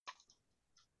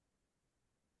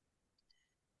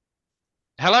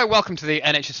Hello, welcome to the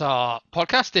NHS-R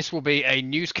podcast. This will be a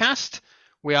newscast.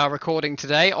 We are recording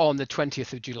today on the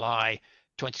 20th of July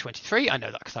 2023. I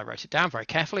know that because I wrote it down very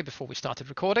carefully before we started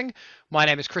recording. My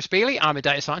name is Chris Bealey. I'm a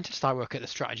data scientist. I work at the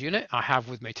strategy unit. I have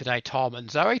with me today Tom and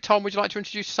Zoe. Tom, would you like to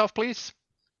introduce yourself, please?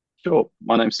 Sure.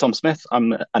 My name's Tom Smith.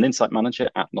 I'm an insight manager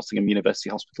at Nottingham University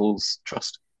Hospitals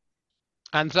Trust.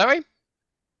 And Zoe?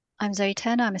 I'm Zoe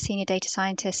Turner. I'm a senior data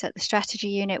scientist at the strategy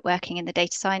unit working in the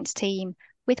data science team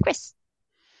with Chris.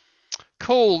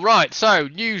 Cool. Right. So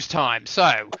news time.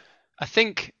 So I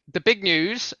think the big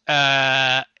news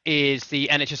is the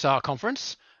NHS-R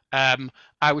conference.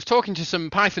 I was talking to some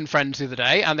Python friends the other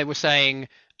day, and they were saying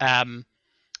that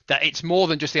it's more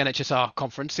than just the NHS-R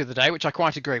conference the other day, which I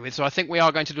quite agree with. So I think we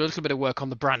are going to do a little bit of work on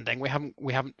the branding. We haven't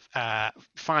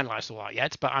finalised all that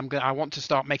yet, but I want to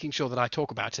start making sure that I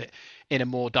talk about it in a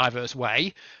more diverse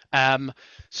way.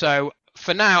 So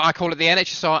for now, I call it the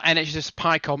NHS-R, NHS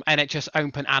PyCom, NHS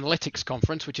Open Analytics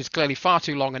Conference, which is clearly far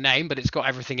too long a name, but it's got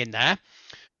everything in there.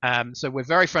 So we're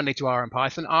very friendly to R and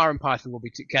Python. R and Python will be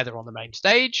together on the main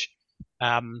stage.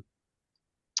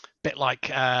 Bit like,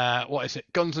 what is it,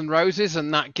 Guns N' Roses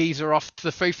and that geezer off to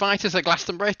the Foo Fighters at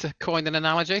Glastonbury, to coin an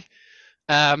analogy.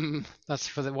 That's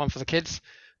for the kids.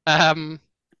 And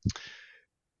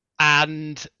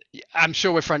I'm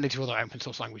sure we're friendly to other open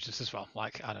source languages as well,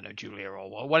 like, I don't know, Julia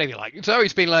or whatever you like.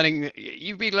 You've been learning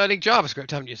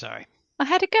JavaScript, haven't you, Zoe? I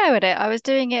had a go at it. I was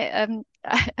doing it.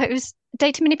 It was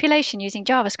data manipulation using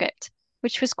JavaScript,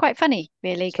 which was quite funny,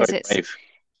 really, because Very brave.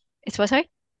 it's what, sorry?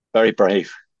 Very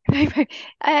brave.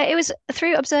 It was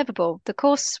through Observable. The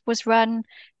course was run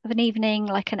of an evening,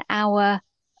 like an hour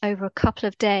over a couple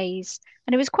of days,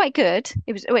 and it was quite good.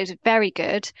 It was very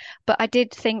good, but I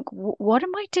did think, what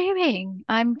am I doing?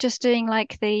 I'm just doing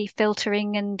like the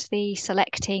filtering and the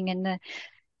selecting and the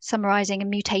summarizing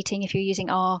and mutating if you're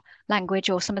using R language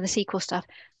or some of the SQL stuff,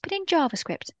 but in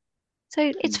JavaScript.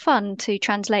 So it's fun to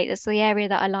translate. That's the area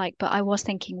that I like, but I was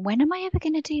thinking, when am I ever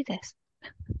going to do this?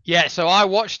 Yeah, so I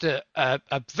watched a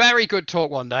very good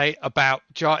talk one day about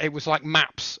it was like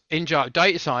maps in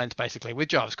data science, basically, with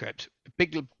JavaScript, a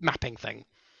big mapping thing.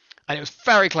 And it was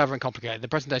very clever and complicated. The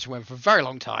presentation went for a very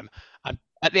long time. And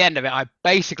at the end of it, I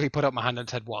basically put up my hand and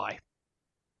said, why?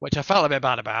 Which I felt a bit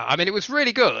bad about. I mean, it was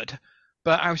really good,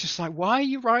 but I was just like, why are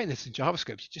you writing this in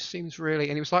JavaScript? It just seems really...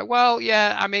 And he was like, well,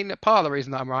 yeah, I mean, part of the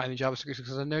reason that I'm writing in JavaScript is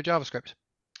because I know JavaScript.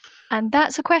 And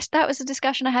that was a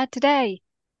discussion I had today.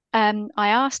 I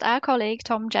asked our colleague,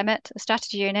 Tom Jemmett, the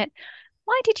strategy unit,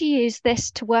 why did you use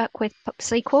this to work with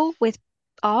SQL, with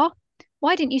R?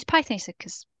 Why didn't you use Python? He said,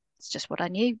 because it's just what I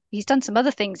knew. He's done some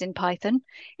other things in Python.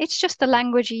 It's just the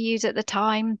language you use at the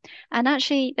time. And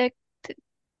actually,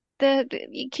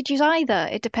 you could use either.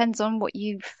 It depends on what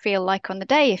you feel like on the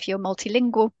day if you're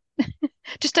multilingual.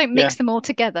 Just don't Yeah, mix them all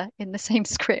together in the same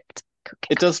script.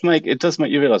 it does make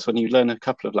you realise when you learn a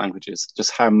couple of languages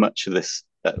just how much of this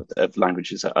of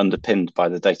languages are underpinned by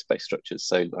the database structures.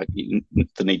 So like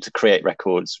the need to create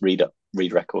records, read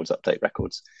records, update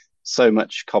records. So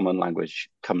much common language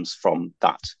comes from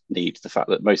that need. The fact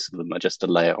that most of them are just a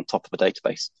layer on top of a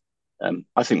database.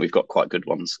 I think we've got quite good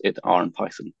ones in R and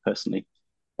Python personally.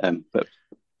 But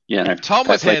you know, If Tom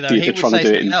fair was play here, to though, you he for would trying to say do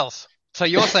it something in. else. So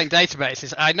you're saying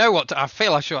databases. I know what I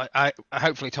feel.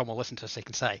 Hopefully Tom will listen to us. He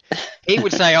can say. He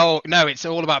would say, "Oh no, it's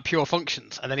all about pure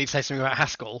functions," and then he'd say something about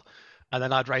Haskell, and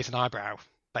then I'd raise an eyebrow,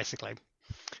 basically.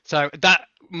 So that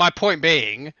my point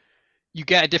being, you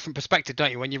get a different perspective,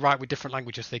 don't you? When you write with different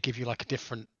languages, they give you like a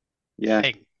different Yeah,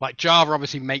 thing. Like Java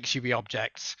obviously makes you be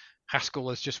objects.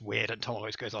 Haskell is just weird, and Tom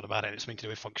always goes on about it. It's something to do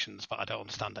with functions, but I don't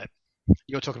understand it.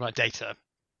 You're talking about data.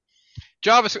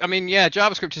 JavaScript, I mean, yeah,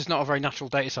 JavaScript is not a very natural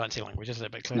data science language, is it?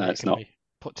 But no, clearly it it's can not. be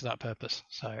put to that purpose.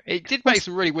 So it did Well, make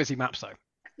some really whizzy maps, though.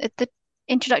 at the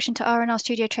introduction to R and R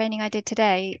Studio training I did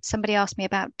today, somebody asked me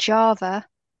about Java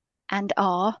and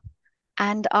R,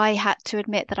 and I had to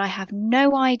admit that I have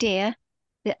no idea.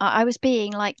 That I was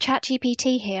being like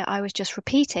ChatGPT here. I was just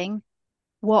repeating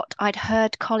what I'd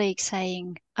heard colleagues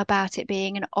saying about it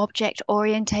being an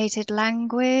object-orientated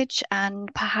language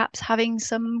and perhaps having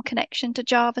some connection to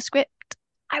JavaScript.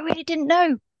 I really didn't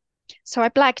know. So I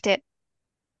blagged it.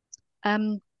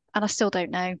 And I still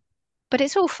don't know. But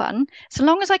it's all fun. So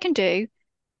long as I can do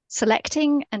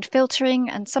selecting and filtering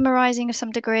and summarizing of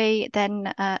some degree,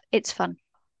 then it's fun.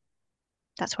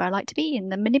 That's where I like to be, in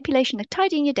the manipulation of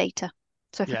tidying your data.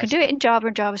 So if I can Yes. do it in Java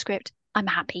and JavaScript, I'm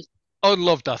happy.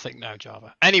 Unloved, I think, now,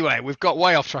 Java. Anyway, we've got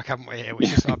way off track, haven't we, here,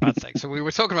 which is not a bad thing. So we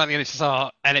were talking about the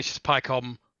NHS-R, NHS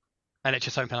PyCom,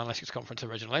 NHS Open Analytics Conference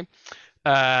originally.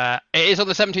 It is on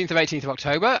the 17th of 18th of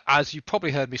October, as you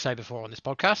probably heard me say before on this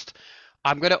podcast.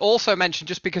 I'm going to also mention,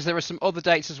 just because there are some other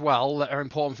dates as well that are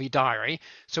important for your diary.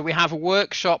 So we have a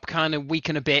workshop kind of week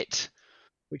and a bit,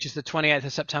 which is the 28th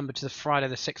of September to the Friday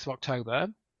the 6th of October.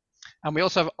 And we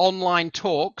also have online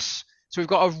talks. So we've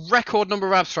got a record number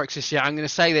of abstracts this year. I'm going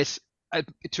to say this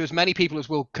to as many people as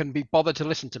can be bothered to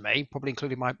listen to me, probably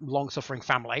including my long-suffering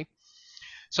family.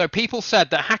 So people said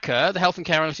that Hacker, the Health and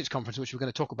Care Analytics Conference, which we're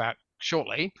going to talk about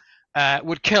shortly,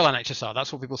 would kill NHS-R.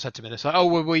 That's what people said to me. They said, "Oh,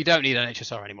 well, we don't need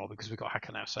NHS-R anymore because we've got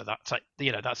Hacker now." So that's like,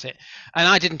 that's it. And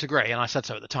I didn't agree, and I said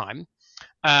so at the time.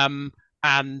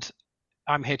 And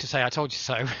I'm here to say I told you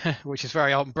so, which is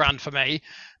very on brand for me,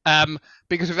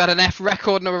 because we've had an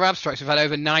record number of abstracts. We've had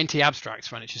over 90 abstracts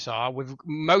for NHS-R.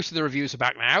 Most of the reviews are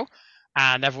back now,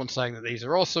 and everyone's saying that these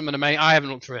are awesome and amazing. I haven't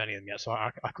looked through any of them yet, so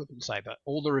I couldn't say, but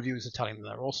all the reviews are telling them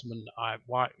they're awesome, and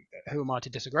who am I to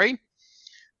disagree?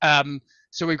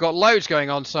 So we've got loads going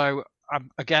on. So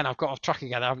again, I've got off track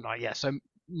again, haven't I? Yeah. So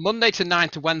Monday to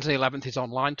 9th to Wednesday 11th is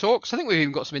online talks. I think we've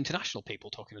even got some international people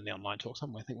talking in the online talks,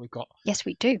 haven't we? I think we've got. Yes,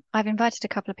 we do. I've invited a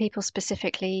couple of people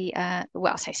specifically.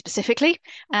 Well, I say specifically,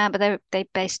 but they're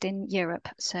based in Europe,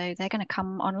 so they're going to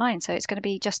come online. So it's going to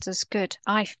be just as good,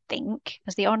 I think,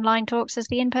 as the online talks as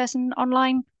the in-person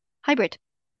online hybrid.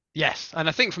 Yes, and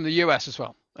I think from the US as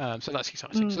well. So that's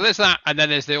exciting. So there's that, and then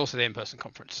there's also the in-person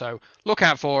conference. So look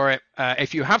out for it.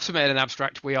 If you have submitted an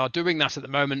abstract, we are doing that at the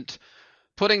moment.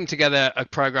 Putting together a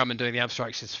program and doing the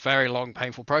abstracts is a very long,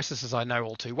 painful process, as I know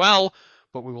all too well,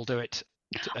 but we will do it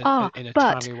in a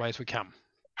timely way as we can.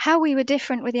 How we were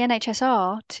different with the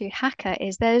NHS-R to Hacker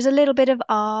is there's a little bit of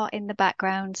R in the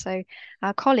background. So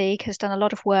our colleague has done a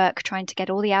lot of work trying to get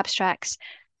all the abstracts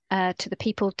to the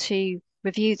people to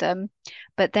review them.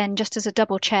 But then just as a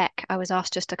double check, I was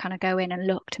asked just to kind of go in and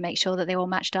look to make sure that they all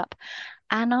matched up.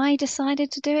 And I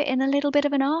decided to do it in a little bit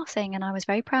of an R thing. And I was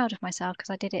very proud of myself because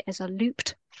I did it as a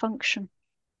looped function.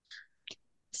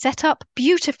 Set up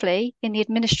beautifully in the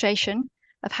administration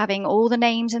of having all the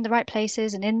names in the right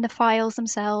places and in the files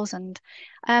themselves. And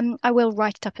I will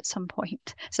write it up at some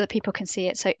point so that people can see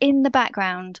it. So in the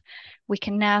background, we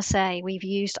can now say we've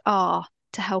used R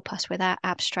to help us with our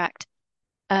abstract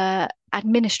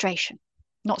administration,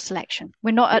 not selection.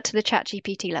 We're not up to the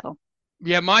ChatGPT level.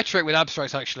 Yeah, my trick with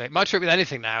abstracts, actually, my trick with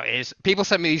anything now is people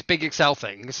send me these big Excel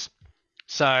things,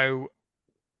 so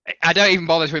I don't even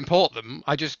bother to import them.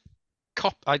 I just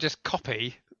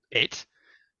copy it,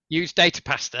 use data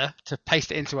pasta to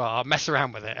paste it into R, mess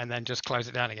around with it, and then just close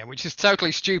it down again, which is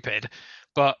totally stupid,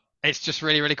 but it's just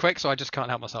really, really quick, so I just can't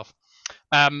help myself.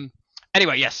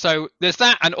 Anyway, yes, so there's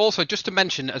that. And also, just to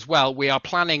mention as well, we are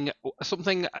planning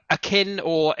something akin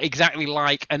or exactly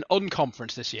like an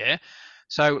unconference this year.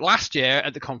 So last year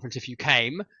at the conference, if you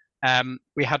came,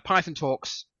 we had Python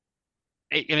talks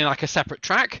in like a separate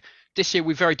track. This year,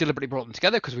 we very deliberately brought them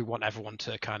together because we want everyone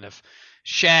to kind of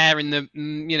share in the,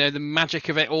 the magic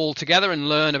of it all together and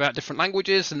learn about different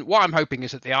languages. And what I'm hoping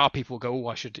is that the R people go, oh,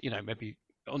 I should, maybe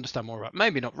understand more about,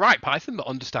 maybe not write Python, but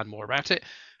understand more about it.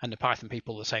 And the Python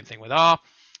people, the same thing with R.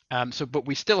 But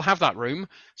we still have that room,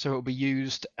 so it will be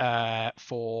used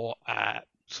for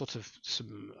sort of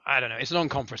some, I don't know, it's an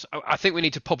on-conference. I think we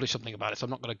need to publish something about it, so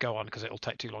I'm not going to go on because it'll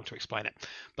take too long to explain it.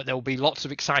 But there will be lots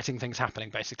of exciting things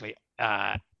happening, basically,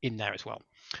 in there as well.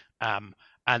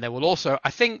 And there will also,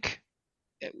 I think,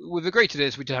 we've agreed to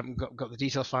this, we just haven't got the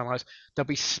details finalized. There'll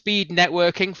be speed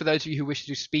networking for those of you who wish to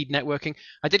do speed networking.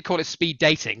 I did call it speed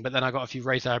dating, but then I got a few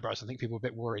raised eyebrows. I think people were a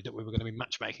bit worried that we were going to be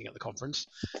matchmaking at the conference.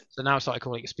 So now I started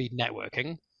calling it speed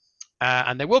networking.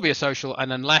 And there will be a social,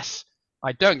 and unless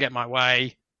I don't get my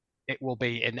way, it will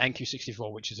be in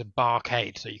NQ64, which is a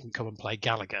barcade, so you can come and play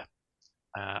Gallagher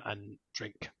and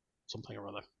drink something or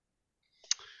other.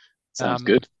 Sounds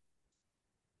good.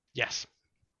 Yes.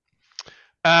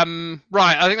 Right,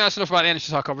 I think that's enough about the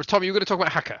NHS-R conference. Tom, you were going to talk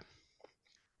about Hacker.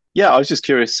 Yeah, I was just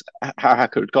curious how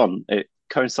Hacker had gone. It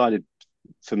coincided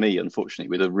for me, unfortunately,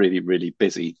 with a really, really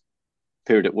busy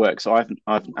period at work. So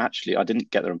I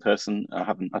didn't get there in person.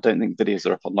 I don't think videos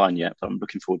are up online yet, but I'm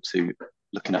looking forward to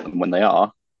looking at them when they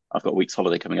are. I've got a week's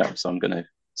holiday coming up, so I'm going to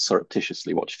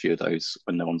surreptitiously watch a few of those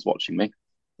when no one's watching me,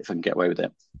 if I can get away with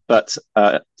it. But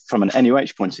from an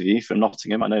NUH point of view, from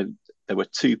Nottingham, I know there were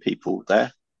two people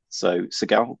there. So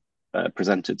Sigal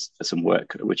presented some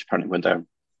work, which apparently went down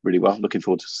really well. Looking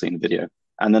forward to seeing the video.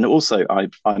 And then also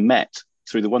I met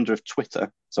through the wonder of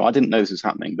Twitter. So I didn't know this was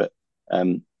happening, but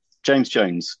James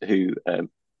Jones, who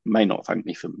may not thank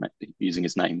me for using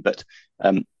his name, but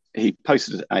he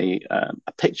posted a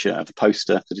picture of a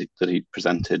poster that he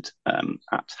presented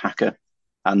at Hacker.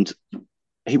 And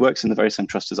he works in the very same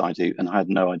trust as I do. And I had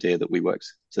no idea that we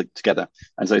worked together.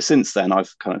 And so since then,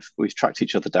 we've tracked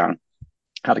each other down.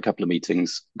 had a couple of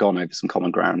meetings, gone over some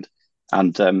common ground,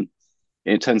 and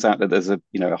it turns out that there's a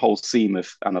whole seam of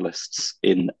analysts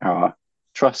in our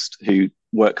trust who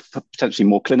work potentially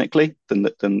more clinically than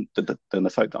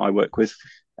the folk that I work with,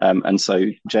 and so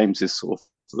James is sort of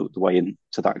the way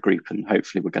into that group, and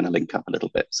hopefully we're going to link up a little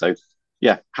bit. So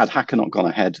yeah, had Hacker not gone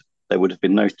ahead, there would have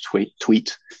been no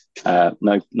tweet,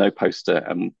 no poster,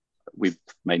 and we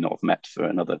may not have met for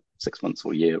another 6 months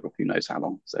or a year, or who knows how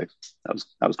long. So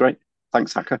that was great.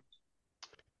 Thanks, Hacker.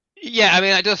 Yeah, I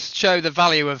mean, it does show the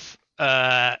value of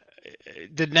the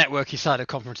networky side of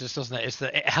conferences, doesn't it? Is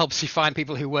that it helps you find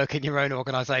people who work in your own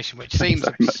organisation, which seems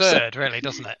absurd, really,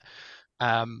 doesn't it?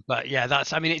 But yeah,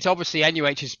 it's obviously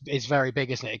NUH is very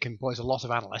big, isn't it? It employs a lot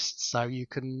of analysts, so you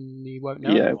won't know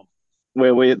anyone.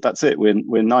 Well, that's it.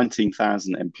 We're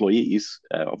 19,000 employees.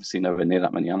 Obviously, nowhere near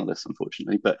that many analysts,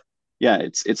 unfortunately. But yeah,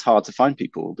 it's hard to find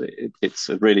people. It's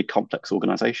a really complex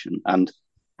organisation, and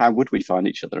how would we find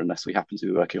each other unless we happen to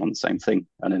be working on the same thing?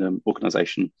 And in an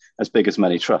organisation as big as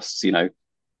many trusts,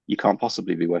 you can't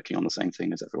possibly be working on the same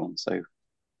thing as everyone. So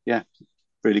yeah,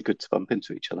 really good to bump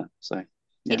into each other. So.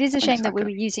 Yeah, it is a shame that we were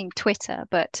using Twitter,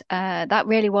 but that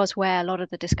really was where a lot of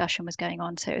the discussion was going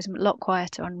on. So it was a lot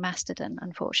quieter on Mastodon.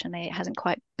 Unfortunately, it hasn't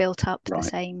quite built up the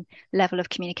same level of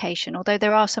communication. Although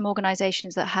there are some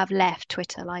organisations that have left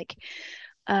Twitter, like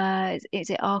is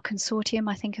it our consortium?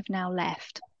 I think have now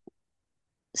left.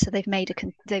 So they've made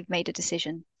a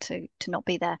decision to not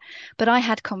be there. But I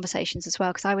had conversations as well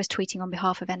because I was tweeting on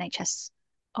behalf of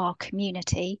NHS-R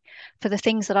community for the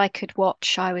things that I could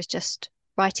watch. I was just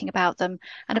writing about them,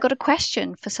 and I got a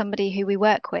question for somebody who we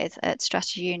work with at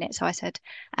Strategy Unit. So I said,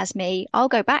 as me, I'll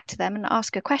go back to them and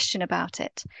ask a question about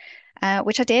it,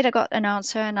 which I did. I got an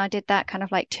answer, and I did that kind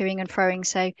of like toing and froing.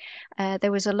 So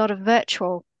there was a lot of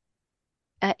virtual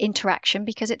interaction,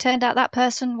 because it turned out that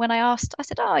person, when I asked, I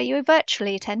said, oh, are you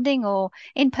virtually attending or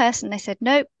in person? They said,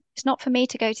 nope, it's not for me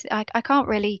to go to. I can't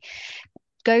really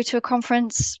go to a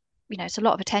conference. It's a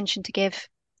lot of attention to give.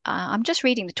 I'm just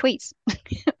reading the tweets,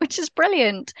 which is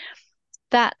brilliant.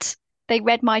 That they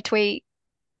read my tweet,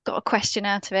 got a question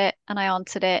out of it, and I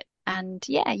answered it. And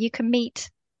yeah, you can meet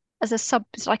as it's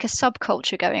like a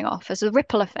subculture going off, as a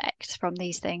ripple effect from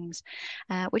these things,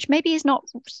 which maybe is not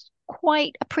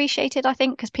quite appreciated, I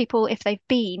think, because people, if they've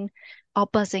been, are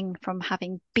buzzing from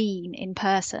having been in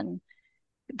person.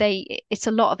 It's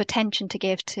a lot of attention to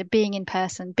give to being in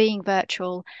person, being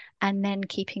virtual, and then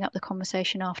keeping up the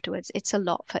conversation afterwards. It's a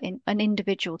lot for an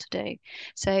individual to do.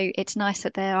 So it's nice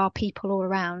that there are people all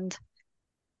around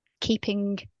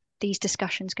keeping these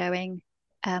discussions going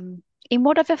in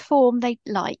whatever form they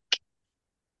like.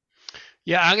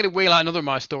 Yeah, I'm going to wheel out another of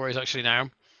my stories actually now.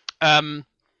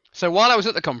 So while I was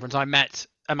at the conference, I met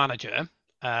a manager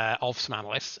of some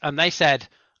analysts, and they said,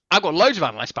 I've got loads of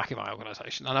analysts back in my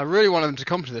organisation, and I really wanted them to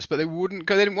come to this, but they wouldn't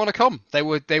go. They didn't want to come. They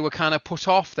were kind of put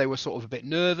off. They were sort of a bit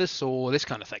nervous, or this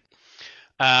kind of thing.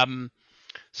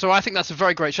 So I think that's a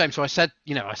very great shame. So I said,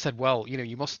 well,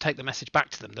 you must take the message back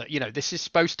to them that this is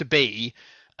supposed to be.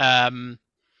 And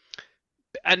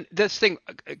this thing,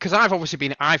 because I've obviously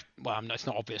been, it's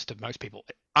not obvious to most people.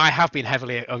 I have been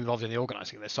heavily involved in the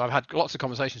organising of this, so I've had lots of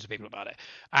conversations with people about it,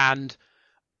 and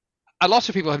a lot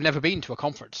of people have never been to a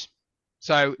conference.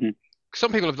 So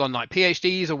some people have done like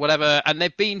PhDs or whatever, and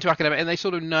they've been to academic, and they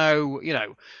sort of know,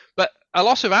 But a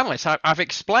lot of analysts, I've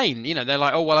explained, they're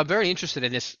like, oh, well, I'm very interested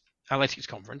in this analytics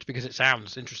conference because it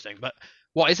sounds interesting, but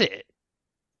what is it?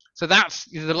 So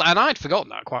and I'd forgotten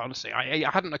that, quite honestly. It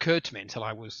hadn't occurred to me until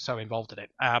I was so involved in it.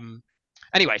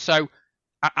 Anyway, so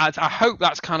I hope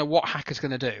that's kind of what Hacker's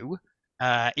going to do,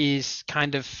 is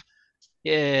kind of,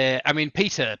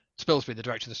 Peter Spilsbury, the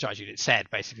director of the strategy unit, said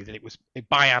basically that it was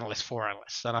by analysts for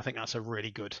analysts, and I think that's a really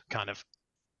good kind of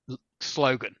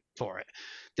slogan for it.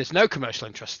 There's no commercial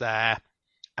interest there.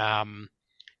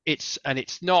 It's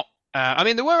not.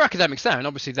 There were academics there, and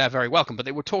obviously they're very welcome, but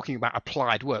they were talking about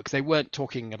applied work. They weren't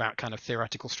talking about kind of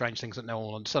theoretical, strange things that no one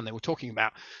will understand. They were talking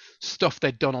about stuff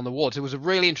they'd done on the wards. There was a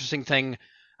really interesting thing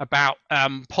about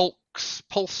pulse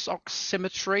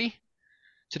oximetry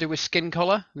to do with skin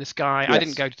color. This guy, yes. I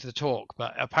didn't go to the talk,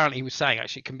 but apparently he was saying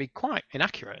actually it can be quite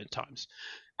inaccurate at times.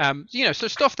 So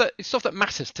stuff that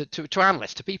matters to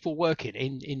analysts, to people working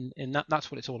in that.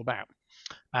 That's what it's all about.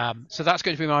 So that's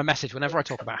going to be my message whenever I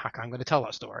talk about Hacker. I'm going to tell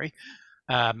that story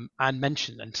and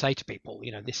mention and say to people,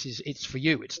 it's for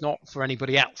you. It's not for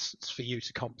anybody else. It's for you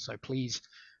to come. So please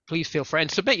feel free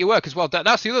and submit your work as well.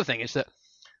 That's the other thing, is that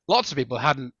lots of people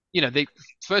hadn't. They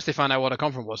found out what a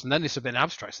conference was, and then they submit an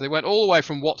abstract. So they went all the way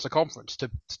from what's a conference to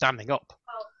standing up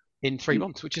in 3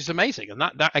 months, which is amazing. And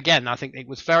that again, I think it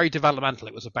was very developmental.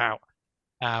 It was about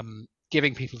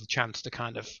giving people the chance to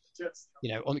kind of,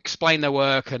 explain their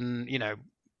work and,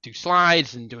 do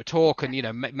slides and do a talk and,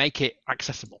 make it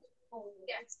accessible.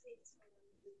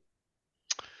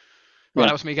 Right,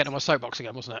 that was me getting on my soapbox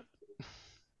again, wasn't it?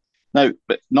 No,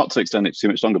 but not to extend it too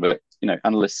much longer, but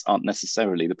analysts aren't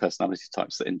necessarily the personality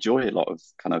types that enjoy a lot of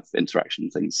kind of interaction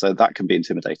things. So that can be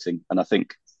intimidating. And I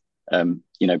think,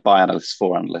 by analysts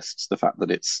for analysts, the fact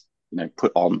that it's,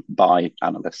 put on by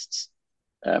analysts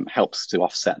helps to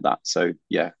offset that. So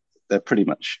yeah, they're pretty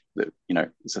much,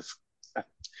 it's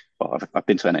I've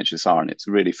been to NHS-R and it's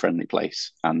a really friendly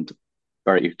place and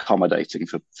very accommodating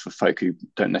for folk who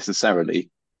don't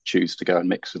necessarily choose to go and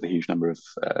mix with a huge number of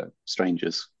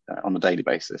strangers on a daily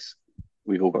basis.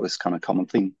 We've all got this kind of common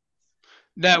theme.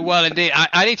 No, well, indeed.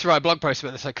 I need to write a blog post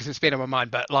about this because it's been on my mind.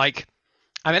 But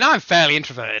I'm fairly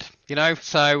introverted,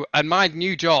 So, and my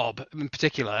new job in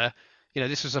particular,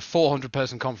 this was a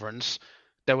 400-person conference.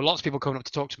 There were lots of people coming up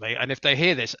to talk to me. And if they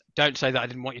hear this, don't say that I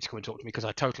didn't want you to come and talk to me because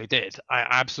I totally did. I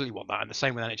absolutely want that. And the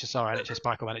same with NHS-R, NHS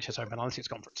Biocom, NHS Open Analytics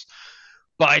Conference.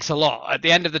 But it's a lot. At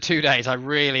the end of the 2 days,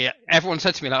 everyone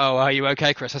said to me, oh, are you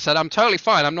okay, Chris? I said, I'm totally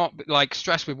fine. I'm not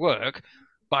stressed with work,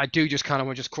 but I do just kind of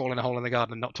want to just crawl in a hole in the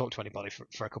garden and not talk to anybody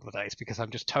for a couple of days because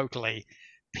I'm just totally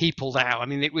peopled out. I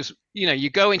mean, it was, you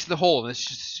go into the hall and it's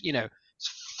just,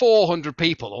 it's 400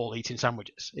 people all eating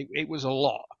sandwiches. It was a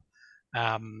lot.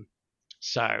 I'm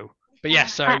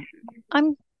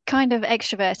kind of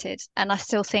extroverted, and I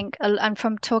still think, and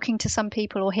from talking to some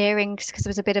people or hearing, because there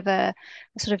was a bit of a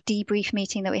sort of debrief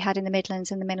meeting that we had in the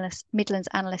Midlands, Midlands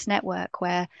Analyst Network,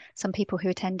 where some people who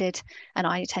attended, and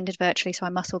I attended virtually, so I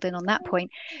muscled in on that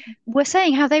point, were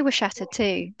saying how they were shattered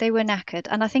too. They were knackered,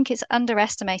 and I think it's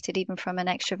underestimated, even from an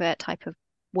extrovert type of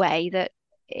way, that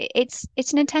it's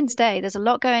an intense day. There's a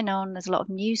lot going on. There's a lot of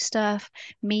new stuff,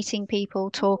 meeting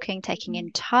people, talking, taking in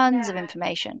tons of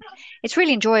information. It's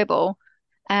really enjoyable.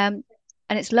 And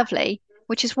it's lovely,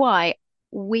 which is why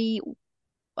we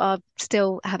are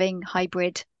still having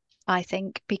hybrid, I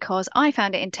think, because I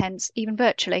found it intense, even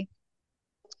virtually,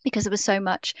 because there was so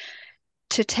much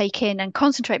to take in and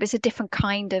concentrate. But it's a different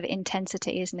kind of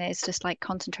intensity, isn't it? It's just like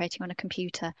concentrating on a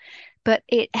computer. But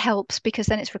it helps because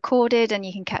then it's recorded and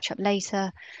you can catch up later.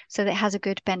 So that it has a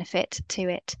good benefit to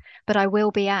it. But I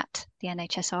will be at the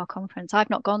NHS-R conference. I've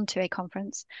not gone to a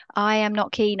conference. I am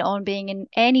not keen on being in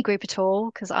any group at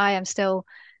all because I am still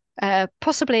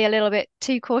possibly a little bit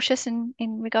too cautious in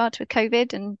regard to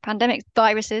COVID and pandemic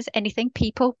viruses, anything,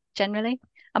 people generally.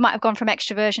 I might have gone from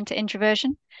extroversion to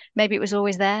introversion. Maybe it was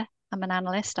always there. I'm an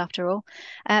analyst after all.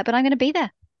 But I'm going to be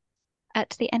there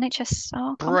at the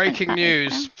NHS-R conference. Breaking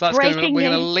news. We're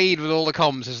going to lead with all the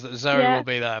comms is that Zoe will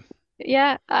be there.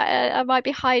 Yeah, I might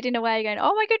be hiding away going,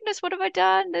 oh my goodness, what have I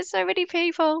done? There's so many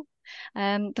people.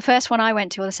 The first one I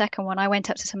went to, or the second one, I went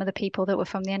up to some of the people that were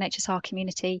from the NHS-R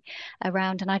community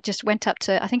around, and I just went up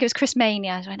to, I think it was Chris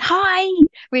Mania. I went, hi,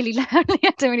 really loudly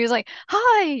at him, and he was like,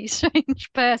 hi,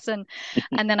 strange person.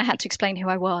 And then I had to explain who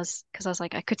I was, because I was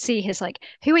like, I could see his like,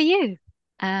 who are you?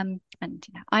 And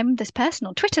I'm this person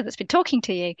on Twitter that's been talking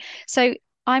to you. So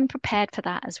I'm prepared for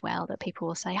that as well, that people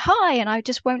will say hi, and I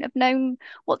just won't have known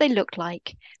what they look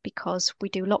like, because we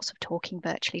do lots of talking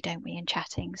virtually, don't we, and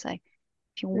chatting. So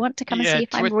if you want to come and see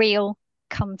if I'm real,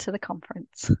 come to the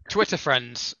conference. Twitter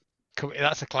friends,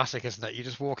 that's a classic, isn't it? You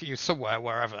just walk you somewhere,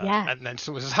 wherever, and then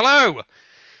someone says hello,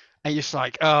 and you're just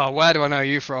like, oh, where do I know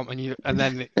you from? And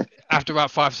then after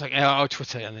about 5 seconds, oh,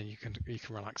 Twitter, and then you can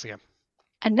relax again.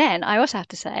 And then I also have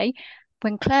to say,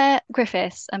 when Claire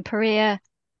Griffiths and Paria,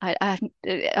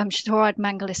 I'm sure I'd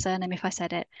mangle his surname if I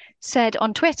said it, said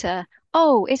on Twitter,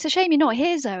 oh, it's a shame you're not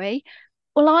here, Zoe.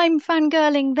 Well, I'm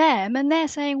fangirling them and they're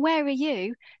saying, where are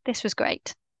you? This was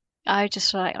great. I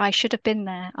just I should have been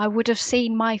there. I would have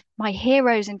seen my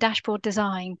heroes in dashboard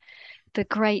design, the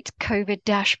great COVID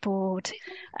dashboard.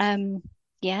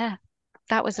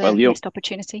 That was a missed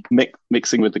opportunity.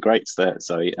 Mixing with the greats there,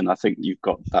 Zoe, and I think you've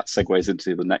got that segues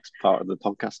into the next part of the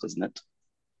podcast, doesn't it?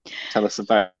 Tell us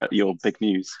about your big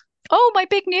news. Oh, my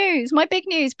big news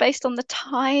based on the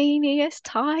tiniest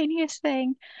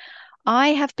thing. I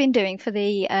have been doing for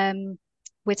the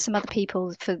with some other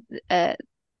people for the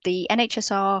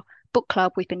NHS-R book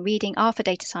club. We've been reading R for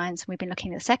Data Science, and we've been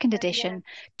looking at the second edition,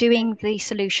 doing the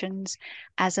solutions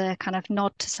as a kind of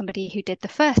nod to somebody who did the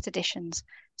first edition's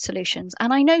solutions.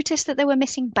 And I noticed that they were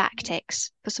missing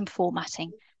backticks for some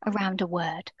formatting around a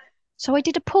word. So I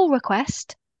did a pull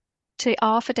request to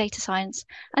R for Data Science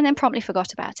and then promptly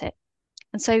forgot about it.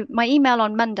 And so my email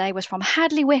on Monday was from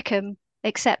Hadley Wickham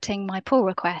accepting my pull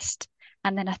request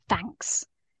and then a thanks.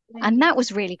 And that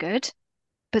was really good.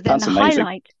 But then the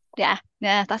highlight, Yeah,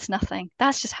 yeah, that's nothing.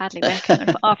 That's just Hadley Wickham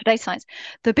and for R for data science.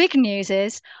 The big news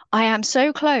is I am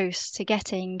so close to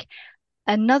getting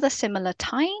another similar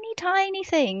tiny, tiny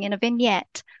thing in a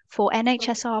vignette for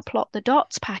NHS-R Plot the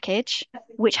Dots package,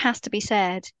 which has to be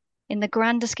said, in the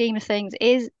grander scheme of things,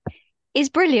 is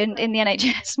brilliant in the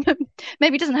NHS.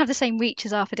 Maybe it doesn't have the same reach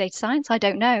as R for data science. I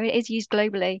don't know. It is used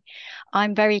globally.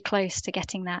 I'm very close to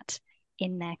getting that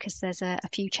in there because there's a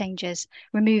few changes,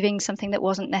 removing something that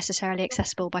wasn't necessarily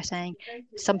accessible by saying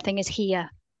something is here.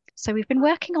 So we've been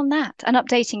working on that and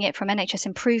updating it from NHS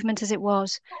Improvement as it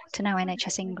was to now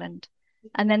NHS England.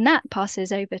 And then that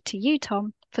passes over to you,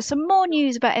 Tom, for some more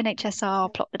news about NHS-R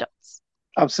Plot the Dots.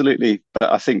 Absolutely,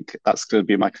 but I think that's going to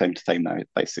be my claim to fame now.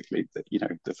 Basically, that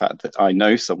the fact that I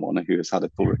know someone who has had a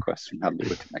pull request from Hadley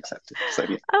Wickham accepted. So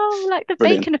yeah, Oh, like the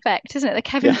brilliant. Bacon effect, isn't it? The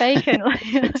Kevin Yeah, Bacon.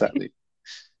 exactly.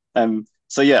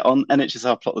 So yeah, on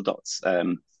NHS-R Plot the Dots.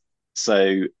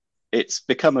 So it's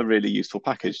become a really useful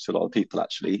package to a lot of people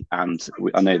actually, and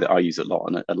I know that I use it a lot,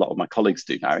 and a lot of my colleagues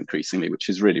do now increasingly, which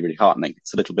is really, really heartening.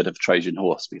 It's a little bit of a Trojan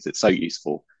horse because it's so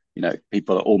useful.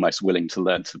 People are almost willing to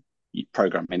learn to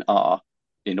program in R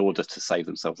in order to save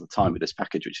themselves the time with this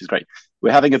package, which is great.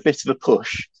 We're having a bit of a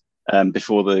push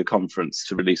before the conference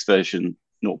to release version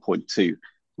 0.2,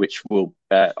 which will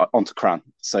onto CRAN.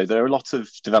 So there are a lot of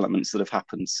developments that have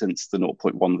happened since the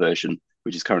 0.1 version,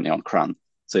 which is currently on CRAN.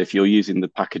 So if you're using the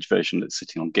package version that's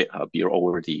sitting on GitHub, you've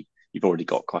already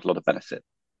got quite a lot of benefit.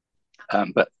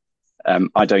 But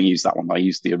I don't use that one. I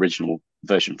use the original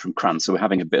version from CRAN. So we're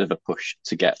having a bit of a push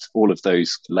to get all of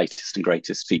those latest and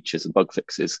greatest features and bug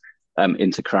fixes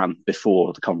into CRAN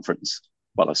before the conference.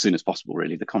 Well, as soon as possible,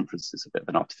 really. The conference is a bit of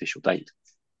an artificial date.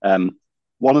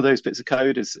 One of those bits of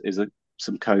code is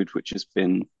some code which has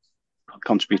been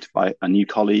contributed by a new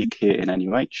colleague here in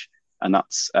NUH, and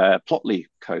that's Plotly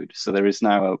code. So there is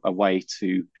now a way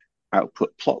to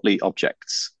output Plotly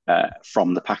objects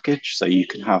from the package. So you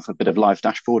can have a bit of live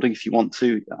dashboarding if you want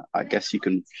to. I guess you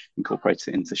can incorporate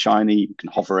it into Shiny. You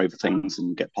can hover over things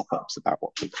and get pop-ups about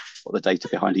what the data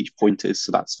behind each point is.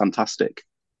 So that's fantastic.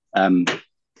 And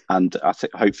I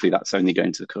think hopefully that's only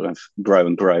going to kind of grow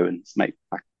and grow and make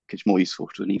the package more useful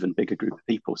to an even bigger group of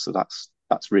people. So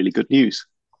that's really good news.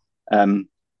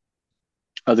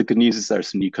 Other good news is there are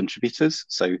some new contributors.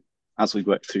 So as we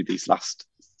work through these last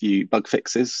few bug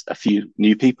fixes, a few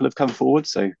new people have come forward.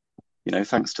 So,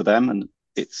 thanks to them. And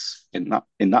it's in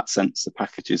that sense, the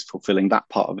package is fulfilling that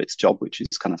part of its job, which is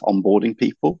kind of onboarding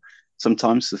people.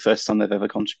 Sometimes the first time they've ever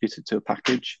contributed to a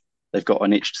package, they've got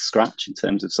an itch to scratch in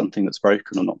terms of something that's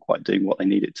broken or not quite doing what they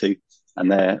need it to.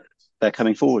 And they're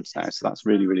coming forwards now. So that's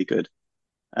really, really good.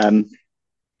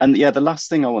 And yeah, the last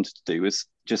thing I wanted to do was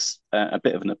just a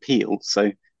bit of an appeal.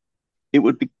 So it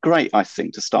would be great, I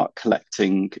think, to start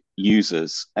collecting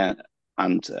users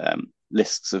and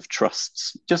lists of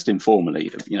trusts just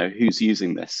informally, who's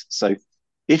using this. So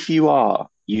if you are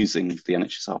using the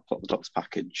NHS-R Plot the Docs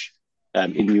package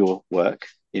in your work,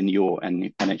 in your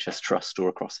NHS trust or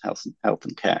across health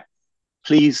and care,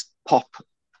 please pop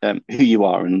who you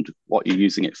are and what you're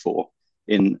using it for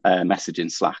in a message in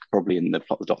Slack, probably in the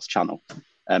Plot the Dots channel.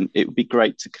 It would be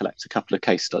great to collect a couple of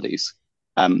case studies.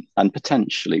 And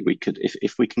potentially we could,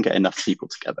 if we can get enough people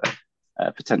together,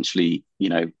 potentially,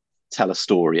 tell a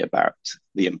story about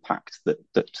the impact that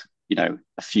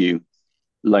a few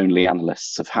lonely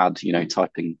analysts have had,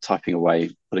 typing away,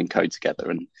 putting code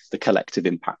together, and the collective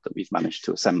impact that we've managed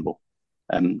to assemble.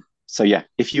 So yeah,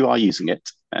 if you are using it,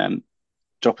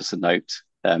 drop us a note,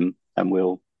 and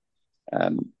we'll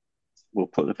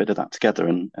put a bit of that together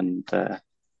and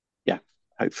yeah,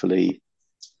 hopefully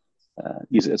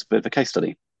use it as a bit of a case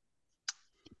study.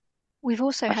 We've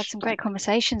also had some great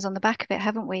conversations on the back of it,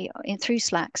 haven't we, through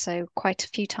Slack? So quite a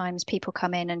few times people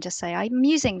come in and just say, I'm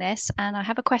using this and I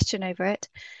have a question over it,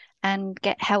 and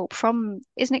get help from,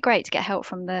 isn't it great to get help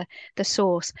from the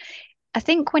source? I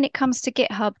think when it comes to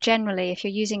GitHub generally, if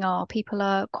you're using R, people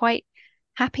are quite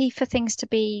happy for things to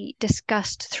be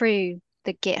discussed through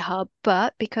the GitHub,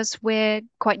 but because we're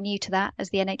quite new to that as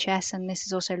the NHS, and this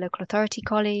is also local authority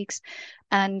colleagues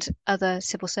and other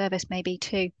civil service maybe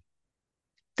too,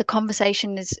 the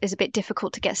conversation is a bit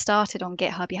difficult to get started on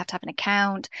GitHub. You have to have an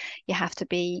account, you have to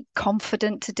be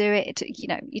confident to do it.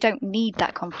 You don't need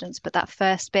that confidence, but that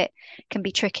first bit can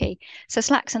be tricky. So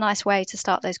Slack's a nice way to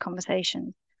start those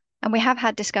conversations. And we have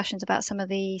had discussions about some of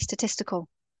the statistical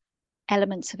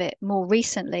elements of it more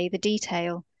recently, the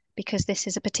detail, because this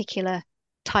is a particular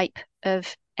type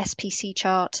of SPC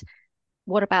chart.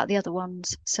 What about the other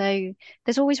ones? So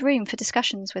there's always room for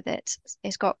discussions with it.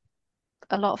 It's got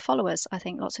a lot of followers, I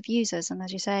think, lots of users. And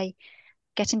as you say,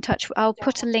 get in touch. I'll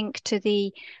put a link to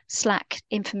the Slack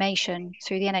information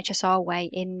through the NHS-R way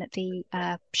in the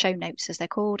show notes, as they're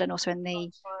called, and also in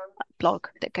the blog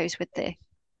that goes with the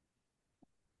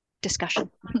discussion.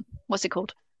 What's it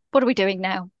called? What are we doing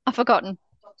now? I've forgotten.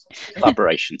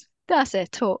 Collaboration. That's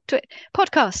it.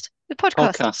 Podcast. The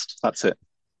podcast. Podcast. That's it.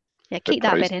 Yeah, keep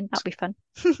that bit in. That'll be fun.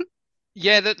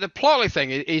 Yeah, the Plotly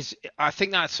thing is, I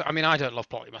think that's, I mean, I don't love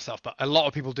Plotly myself, but a lot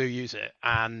of people do use it.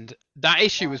 And that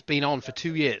issue has been on for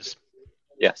 2 years.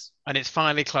 Yes. And it's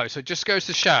finally closed. So it just goes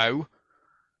to show,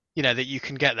 that you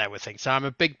can get there with things. So I'm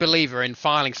a big believer in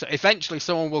filing. So eventually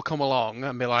someone will come along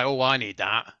and be like, oh, I need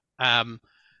that.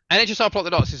 NHS-R Plot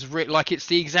the Dots is it's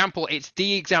the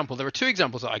example. There are 2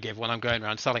 examples that I give when I'm going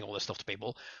around selling all this stuff to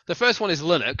people. The first one is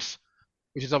Linux,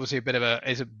 which is obviously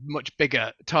a much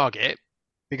bigger target,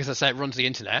 because I say it runs the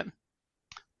internet,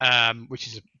 which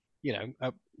is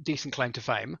a decent claim to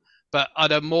fame. But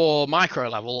at a more micro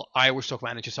level, I always talk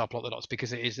about NHS-R Plot the Dots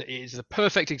because it is a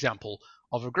perfect example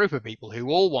of a group of people who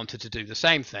all wanted to do the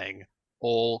same thing,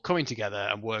 all coming together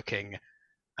and working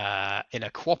in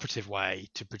a cooperative way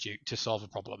to solve a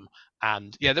problem.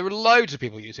 And yeah, there are loads of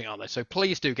people using it on there, so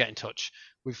please do get in touch.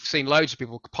 We've seen loads of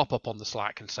people pop up on the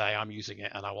Slack and say, I'm using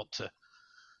it and I want to.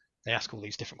 They ask all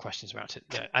these different questions about it,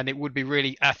 and it would be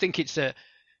really. I think it's a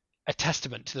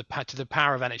testament to the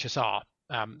power of NHS-R.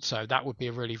 So that would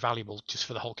be really valuable just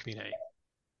for the whole community.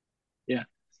 Yeah,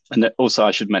 and also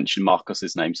I should mention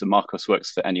Marcos's name. So Marcos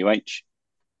works for NUH.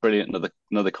 Brilliant,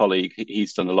 another colleague.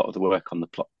 He's done a lot of the work on the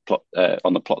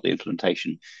Plotly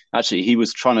implementation. Actually, he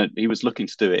was looking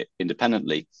to do it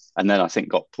independently, and then I think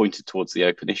got pointed towards the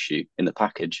open issue in the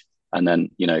package, and then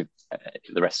the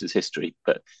rest is history.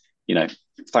 But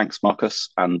thanks, Marcus,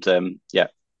 and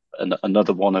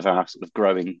another one of our sort of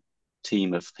growing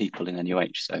team of people in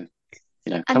NUH. So,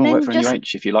 come and work for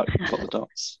NUH if you like Plot the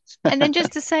Dots. And then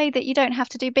just to say that you don't have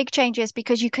to do big changes,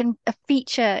 because you can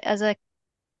feature as a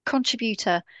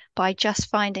contributor by just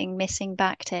finding missing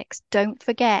backticks. Don't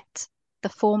forget the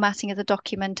formatting of the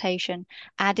documentation,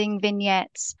 adding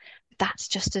vignettes. That's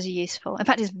just as useful. In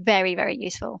fact, it's very, very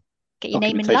useful. Get your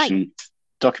name in light.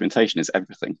 Documentation is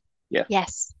everything. Yeah.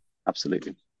 Yes.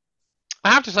 Absolutely.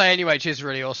 I have to say NUH is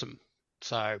really awesome.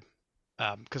 So,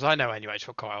 because I know NUH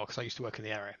for quite a while because I used to work in the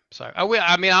area. So,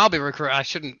 I'll be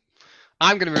recruiting.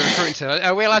 I'm going to be recruiting to.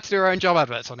 Are we allowed to do our own job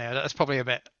adverts on here? That's probably a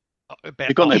bit.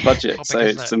 We've got no budget, topic, so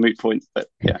it's a moot point. But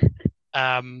yeah.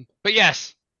 But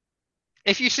yes,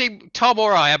 if you see Tom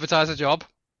or I advertise a job,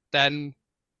 then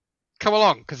come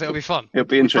along because it'll be fun. It'll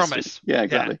be interesting. Promise. Yeah,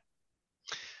 exactly.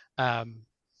 Yeah.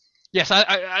 Yes,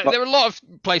 there are a lot of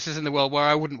places in the world where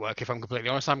I wouldn't work, if I'm completely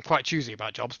honest. I'm quite choosy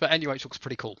about jobs, but NUH looks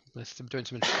pretty cool. They're doing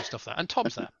some interesting stuff there, and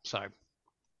Tom's there. So,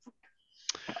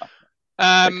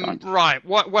 right,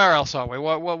 where else are we?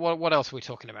 What else are we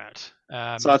talking about?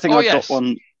 So I think got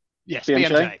one. Yes,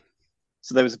 BMJ.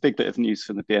 So there was a big bit of news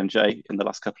from the BMJ in the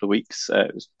last couple of weeks.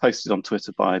 It was posted on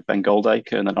Twitter by Ben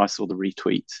Goldacre, and then I saw the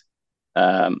retweet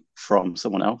from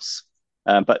someone else.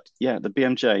 But yeah, the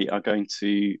BMJ are going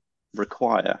to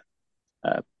require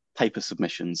paper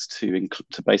submissions to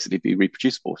basically be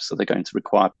reproducible. So they're going to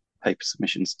require paper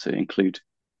submissions to include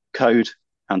code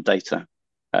and data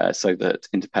so that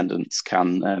independents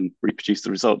can reproduce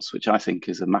the results, which I think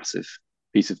is a massive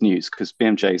piece of news, because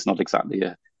BMJ is not exactly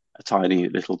a tiny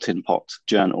little tin pot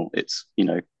journal.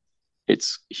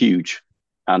 It's huge,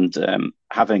 and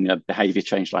having a behavior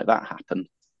change like that happen,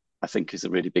 I think, is a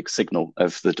really big signal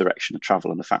of the direction of travel,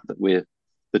 and the fact that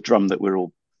the drum that we're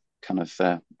all kind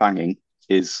of banging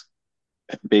is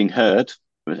being heard.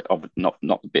 Not that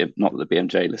the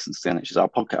BMJ listens to the NHS-R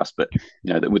podcast, but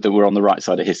that we're on the right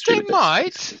side of history. They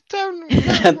might. Don't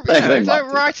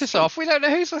write us off. We don't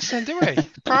know who's listening, do we?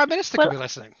 Prime Minister could be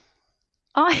listening.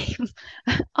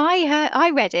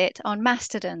 I read it on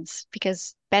Mastodons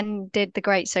because Ben did the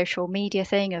great social media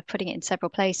thing of putting it in several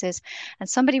places, and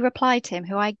somebody replied to him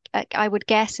who I would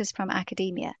guess is from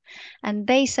academia, and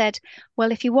they said,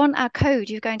 well, if you want our code,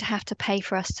 you're going to have to pay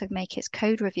for us to make its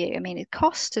code review. I mean, it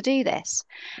costs to do this.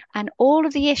 And all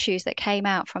of the issues that came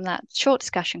out from that short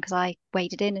discussion, because I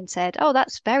waded in and said, oh,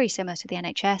 that's very similar to the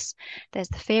NHS. There's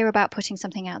the fear about putting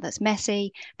something out that's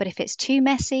messy, but if it's too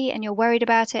messy and you're worried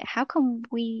about it, how can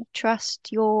we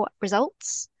trust your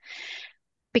results?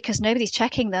 Because nobody's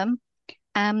checking them.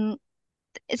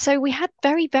 So we had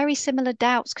very, very similar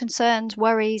doubts, concerns,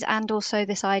 worries, and also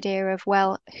this idea of,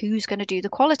 well, who's going to do the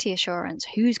quality assurance?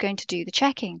 Who's going to do the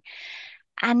checking?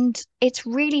 And it's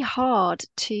really hard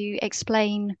to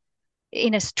explain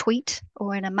in a tweet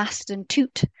or in a Mastodon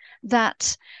toot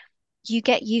that you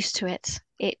get used to it.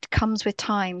 It comes with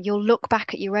time. You'll look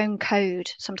back at your own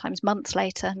code, sometimes months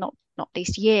later, not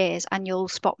least years, and you'll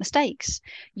spot mistakes.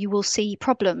 You will see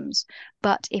problems.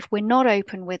 But if we're not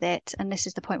open with it, and this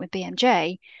is the point with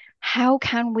BMJ, how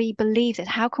can we believe it?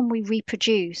 How can we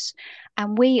reproduce?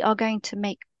 And we are going to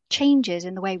make changes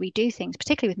in the way we do things,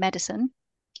 particularly with medicine,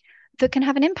 that can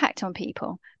have an impact on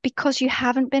people because you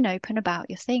haven't been open about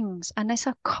your things. And it's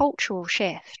a cultural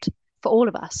shift for all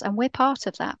of us. And we're part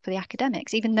of that for the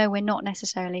academics, even though we're not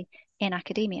necessarily in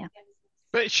academia.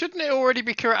 But shouldn't it already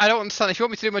be correct? I don't understand. If you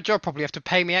want me to do my job properly, you have to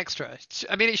pay me extra.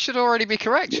 I mean, it should already be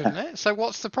correct, shouldn't it? So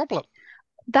what's the problem?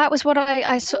 That was what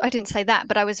I didn't say that,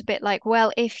 but I was a bit like,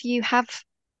 well, if your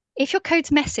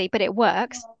code's messy, but it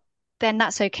works, then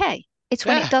that's okay. It's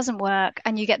when Yeah. it doesn't work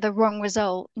and you get the wrong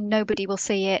result, nobody will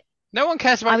see it. No one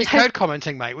cares I about was your code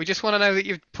commenting, mate. We just want to know that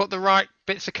you've put the right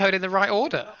bits of code in the right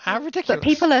order. How ridiculous. But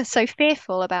people are so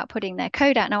fearful about putting their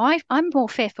code out. Now, I'm more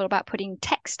fearful about putting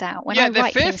text out when Yeah, I they're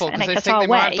write things fearful for because they think NHS-R they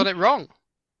might have way. done it wrong,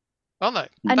 aren't they?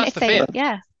 And That's if the they,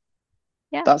 fear.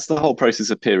 yeah, That's the whole process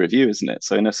of peer review, isn't it?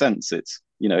 So in a sense, it's,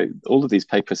 all of these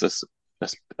papers are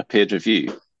a peer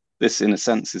review. This, in a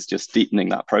sense, is just deepening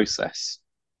that process,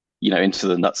 into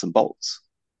the nuts and bolts.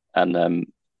 And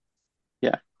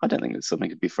yeah, I don't think it's something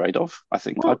to be afraid of. I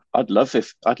think well, I'd love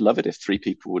it if 3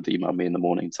 people would email me in the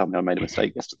morning and tell me I made a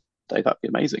mistake yesterday. That'd be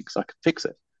amazing because I could fix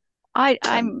it.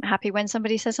 I'm happy when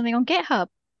somebody says something on GitHub.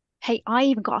 Hey, I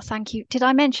even got a thank you. Did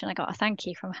I mention I got a thank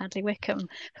you from Hadley Wickham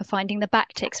for finding the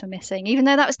backticks were missing, even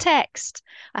though that was text?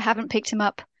 I haven't picked him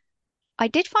up. I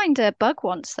did find a bug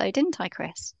once, though, didn't I,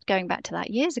 Chris? Going back to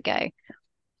that years ago.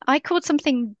 I called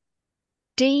something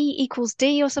D equals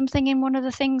D or something in one of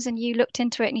the things, and you looked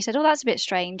into it and you said, oh, that's a bit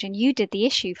strange. And you did the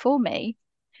issue for me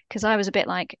because I was a bit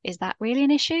like, is that really an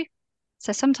issue?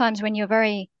 So sometimes when you're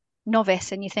very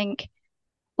novice and you think,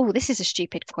 oh, this is a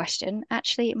stupid question,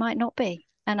 actually, it might not be.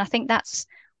 And I think that's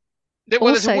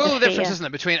Well, there's a also the world of difference, fear. isn't there,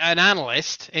 between an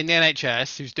analyst in the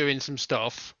NHS who's doing some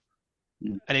stuff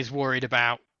Mm. and is worried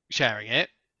about sharing it,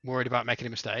 worried about making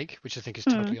a mistake, which I think is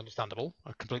Mm. totally understandable.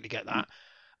 I completely get that.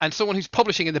 And someone who's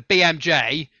publishing in the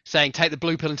BMJ saying take the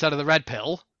blue pill instead of the red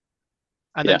pill,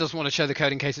 and then Yeah. doesn't want to show the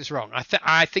code in case it's wrong.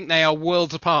 I think they are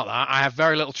worlds apart. That I have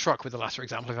very little truck with the latter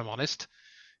example, if I'm honest.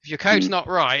 If your code's not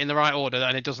right in the right order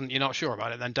and you're not sure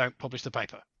about it, then don't publish the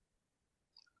paper.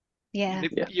 Yeah.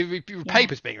 Yeah. Your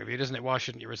paper's being reviewed, isn't it? Why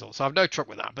shouldn't your results? So I've no truck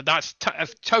with that. But that's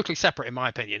totally separate, in my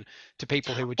opinion, to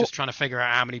people who were just trying to figure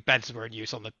out how many beds were in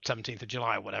use on the 17th of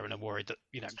July or whatever, and are worried that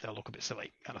they'll look a bit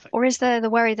silly, kind of thing. Or is there the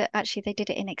worry that actually they did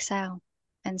it in Excel,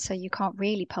 and so you can't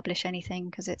really publish anything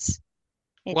because it's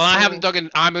Well, I haven't all... dug in.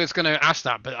 I was going to ask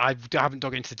that, but I haven't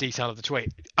dug into the detail of the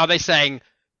tweet. Are they saying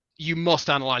you must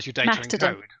analyze your data in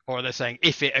Mastodon. code, or are they saying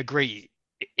if the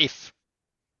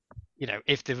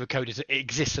code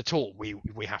exists at all,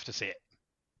 we have to see it?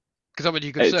 Because obviously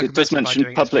you could It does circumvent it by mention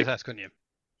doing public. SPSS, couldn't you?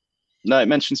 No, it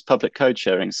mentions public code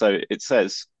sharing. So it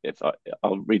says,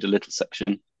 I'll read a little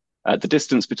section. The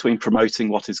distance between promoting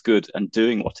what is good and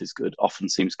doing what is good often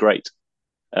seems great.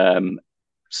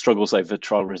 Struggles over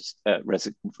trial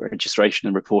registration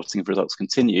and reporting of results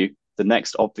continue. The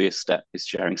next obvious step is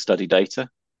sharing study data.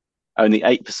 Only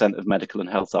 8% of medical and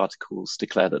health articles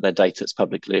declare that their data is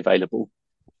publicly available.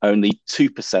 Only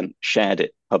 2% shared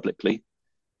it publicly.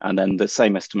 And then the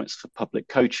same estimates for public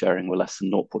code sharing were less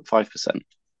than 0.5%.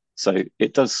 So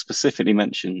it does specifically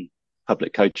mention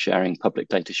public code sharing, public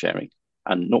data sharing,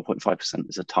 and 0.5%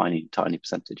 is a tiny, tiny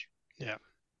percentage. Yeah.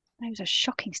 Those are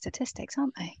shocking statistics,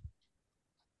 aren't they?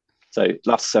 So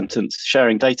last sentence,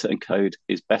 sharing data and code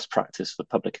is best practice for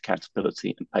public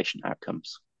accountability and patient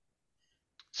outcomes.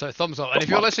 So thumbs up. And if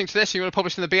you're listening to this and you want to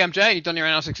publish in the BMJ and you've done your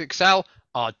analysis Excel,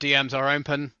 our DMs are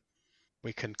open.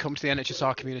 We can come to the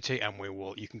NHS-R community and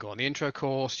you can go on the intro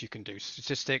course, you can do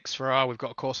statistics for R, we've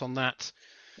got a course on that.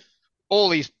 All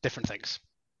these different things.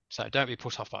 So don't be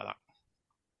put off by that.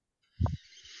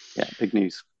 Yeah, big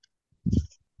news.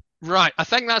 Right, I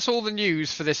think that's all the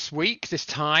news for this week, this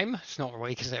time. It's not a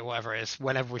week, is it? Whatever it is,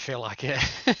 whenever we feel like it.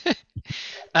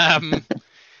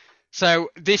 So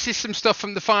this is some stuff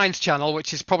from the Fines channel,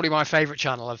 which is probably my favourite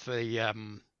channel of the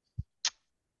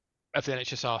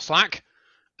NHS-R Slack.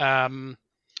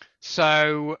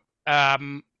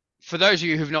 For those of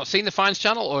you who've not seen the Fines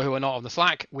channel or who are not on the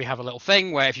Slack, we have a little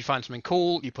thing where if you find something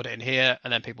cool, you put it in here,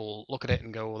 and then people look at it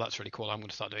and go, "Well, that's really cool. I'm going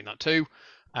to start doing that too."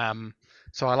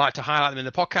 So I like to highlight them in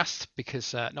the podcast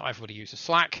because not everybody uses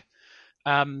Slack.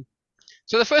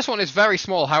 So the first one is very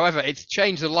small. However, it's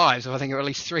changed the lives of I think at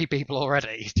least 3 people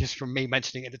already, just from me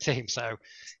mentioning it in the team. So,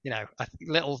 a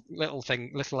little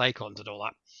acorns and all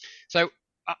that. So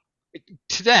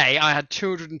Today I had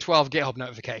 212 GitHub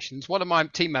notifications. One of my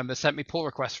team members sent me pull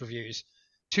request reviews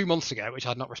 2 months ago, which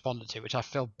I'd not responded to, which I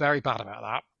feel very bad about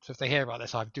that. So if they hear about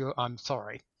this, I'm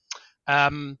sorry.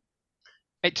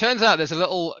 It turns out there's a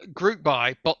little group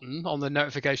by button on the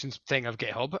notifications thing of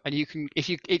GitHub, and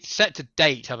it's set to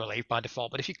date, I believe, by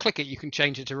default, but if you click it, you can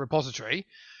change it to repository.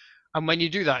 And when you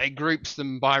do that, it groups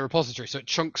them by repository, so it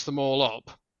chunks them all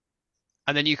up.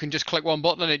 And then you can just click one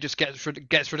button and it just gets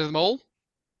rid of them all.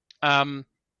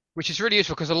 Which is really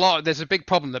useful because there's a big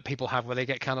problem that people have where they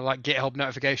get kind of like GitHub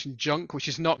notification junk, which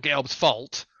is not GitHub's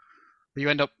fault. But you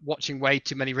end up watching way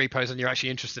too many repos than you're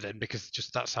actually interested in because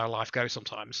just that's how life goes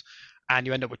sometimes. And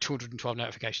you end up with 212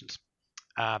 notifications.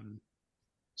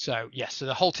 So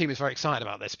the whole team is very excited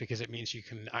about this because it means you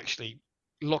can actually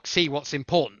see what's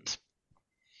important.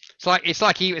 It's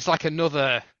like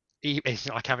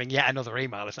having yet another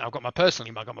email. I've got my personal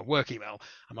email, I've got my work email,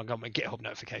 and I've got my GitHub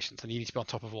notifications, and you need to be on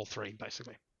top of all three,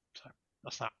 basically. So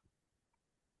that's that.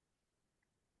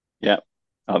 Yeah,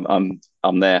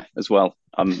 I'm there as well.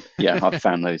 I've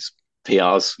found those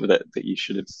PRs with it that you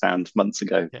should have found months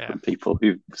ago from people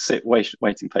who sit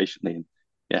waiting patiently. And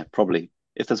yeah, probably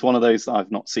if there's one of those that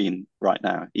I've not seen right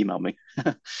now, email me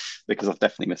because I've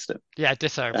definitely missed it. Yeah,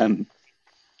 ditto.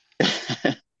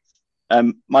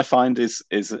 My find is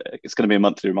it's going to be a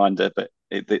monthly reminder, but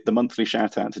the monthly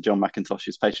shout out to John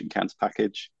McIntosh's patient counter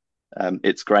package.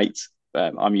 It's great.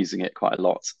 I'm using it quite a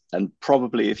lot, and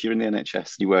probably if you're in the NHS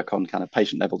and you work on kind of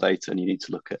patient level data and you need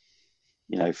to look at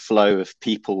flow of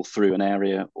people through an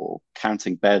area or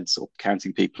counting beds or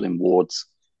counting people in wards,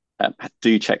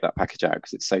 do check that package out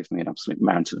because it saved me an absolute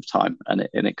mountain of time, and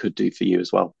it could do for you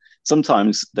as well.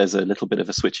 Sometimes there's a little bit of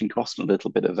a switching cost and a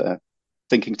little bit of a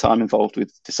thinking time involved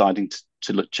with deciding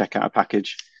to check out a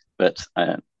package, but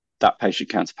that patient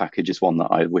counter package is one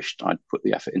that I wished I'd put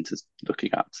the effort into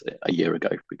looking at a year ago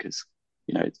because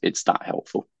it's that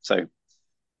helpful. So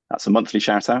that's a monthly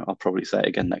shout out. I'll probably say it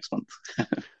again next month.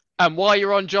 And while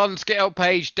you're on John's GitHub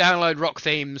page, download rock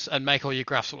themes and make all your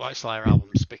graphs look like Slayer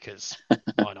albums because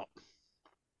why not?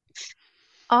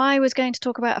 I was going to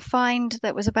talk about a find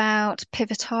that was about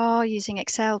pivot-R using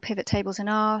Excel pivot tables in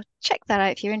R. Check that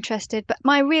out if you're interested. But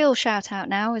my real shout out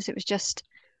now, as it was just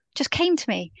came to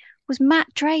me, was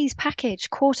Matt Dre's package,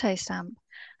 Quarto Stamp.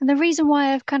 And the reason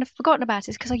why I've kind of forgotten about it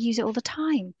is because I use it all the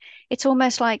time. It's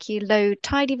almost like you load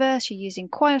Tidyverse, you're using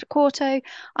Quarto.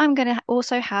 I'm going to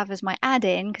also have as my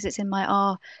add-in, because it's in my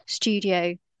R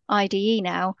Studio IDE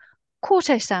now,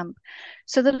 Quarto Stamp.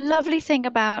 So the lovely thing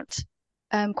about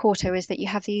Quarto is that you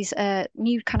have these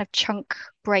new kind of chunk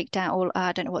breakdown, or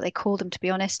I don't know what they call them to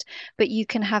be honest, but you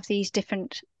can have these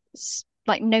different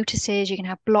like notices, you can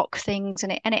have block things,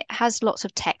 and it has lots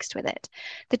of text with it.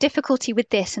 The difficulty with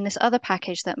this and this other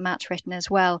package that Matt's written as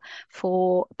well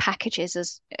for packages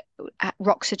as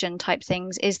Roxygen type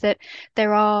things is that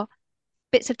there are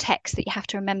bits of text that you have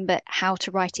to remember how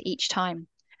to write it each time.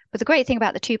 But the great thing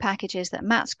about the two packages that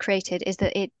Matt's created is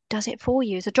that it does it for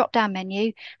you as a drop-down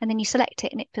menu, and then you select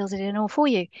it and it fills it in all for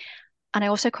you. And I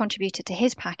also contributed to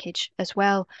his package as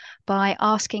well by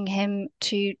asking him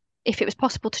if it was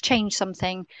possible to change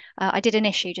something. I did an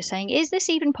issue just saying, is this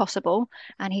even possible?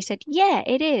 And he said, yeah,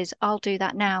 it is. I'll do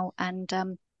that now. And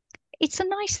it's a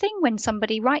nice thing when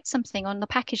somebody writes something on the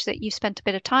package that you spent a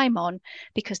bit of time on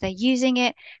because they're using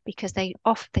it, because they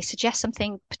suggest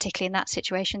something, particularly in that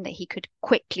situation, that he could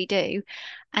quickly do.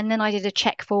 And then I did a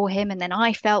check for him, and then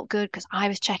I felt good because I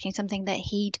was checking something that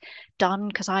he'd done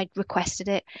because I'd requested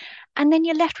it. And then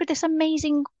you're left with this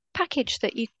amazing package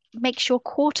that you makes your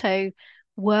Quarto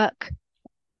work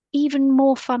even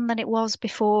more fun than it was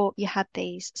before you had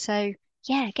these. So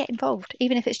yeah, get involved,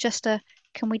 even if it's just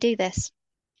can we do this?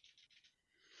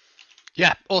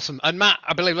 Yeah, awesome. And Matt,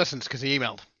 I believe, listens because he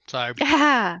emailed. So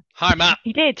hi Matt.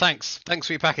 He did. Thanks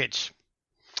for your package.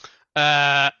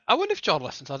 I wonder if John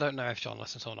listens. I don't know if John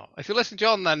listens or not. If you listen,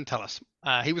 John, then tell us.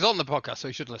 He was on the podcast, so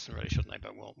he should listen, really, shouldn't he?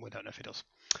 But we don't know if he does.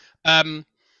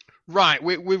 Right,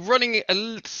 we're running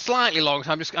slightly long,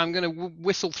 so I'm going to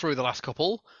whistle through the last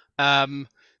couple.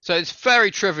 So it's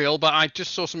very trivial, but I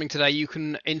just saw something today. You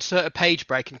can insert a page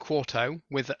break in Quarto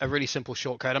with a really simple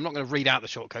shortcode. I'm not going to read out the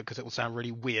shortcode because it will sound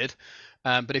really weird.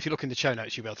 But if you look in the show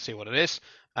notes, you'll be able to see what it is.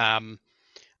 I'm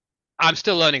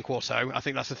still learning Quarto. I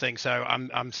think that's the thing. So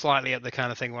I'm slightly at the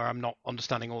kind of thing where I'm not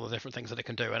understanding all the different things that it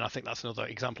can do, and I think that's another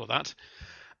example of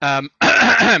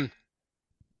that.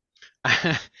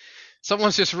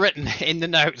 Someone's just written in the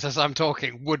notes as I'm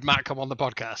talking, would Matt come on the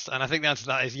podcast? And I think the answer to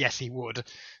that is yes, he would.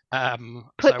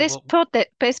 This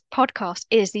podcast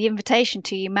is the invitation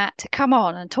to you, Matt, to come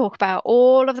on and talk about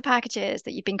all of the packages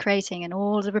that you've been creating and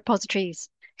all the repositories,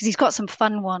 because he's got some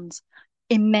fun ones.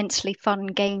 immensely fun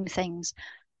game things.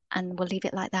 And we'll leave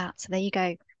it like that. So there you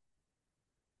go.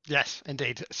 Yes,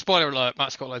 indeed. Spoiler alert,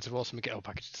 Matt's got loads of awesome GitHub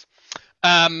packages.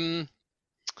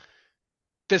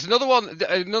 There's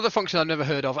another function I've never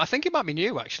heard of. I think it might be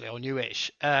new, actually, or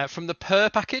newish, from the purr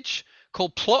package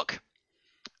called pluck.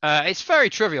 It's very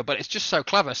trivial, but it's just so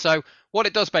clever. So what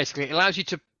it does basically, it allows you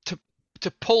to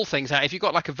pull things out. If you've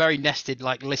got like a very nested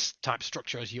like list type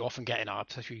structure, as you often get in R,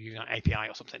 especially using an API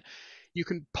or something, you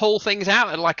can pull things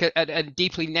out at like a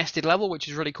deeply nested level, which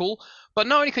is really cool. But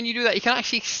not only can you do that, you can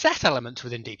actually set elements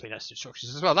within deeply nested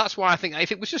structures as well. That's why I think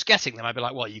if it was just getting them, I'd be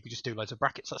like, well, you could just do loads of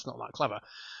brackets. That's not that clever.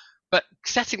 But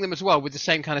setting them as well with the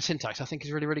same kind of syntax, I think,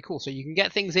 is really, really cool. So you can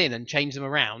get things in and change them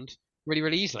around really,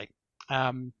 really easily.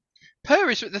 Purr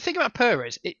is the thing about purr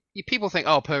is people think,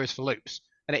 oh, purr is for loops,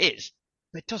 and it is.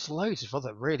 But it does loads of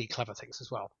other really clever things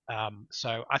as well.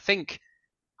 So I think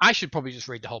I should probably just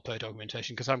read the whole purr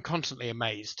documentation because I'm constantly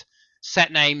amazed.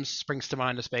 Set names springs to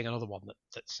mind as being another one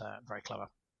that's very clever.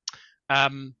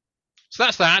 So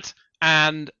that's that.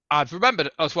 And I've remembered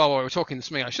as well while we were talking this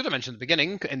morning, I should have mentioned at the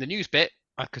beginning in the news bit,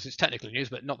 because it's technically news,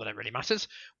 but not that it really matters.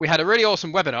 We had a really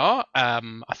awesome webinar,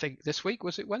 I think this week,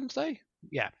 was it Wednesday?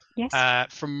 Yeah.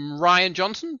 Yes. From Ryan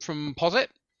Johnson from Posit.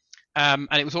 And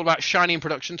it was all about Shiny in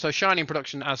production. So Shiny in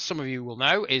production, as some of you will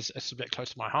know, is a subject close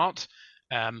to my heart.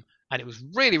 And it was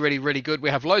really, really, really good. We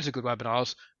have loads of good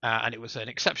webinars, and it was an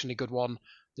exceptionally good one.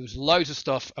 There was loads of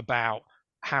stuff about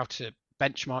how to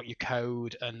benchmark your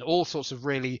code and all sorts of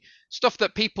really stuff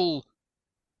that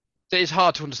is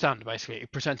hard to understand, basically,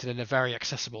 presented in a very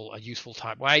accessible and useful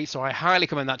type way. So I highly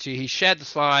recommend that to you. He shared the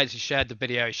slides, he shared the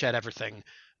video, he shared everything.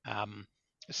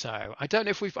 So I don't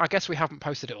know if I guess we haven't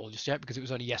posted it all just yet because it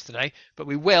was only yesterday, but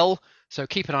we will. So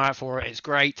keep an eye out for it. It's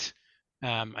great.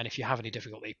 And if you have any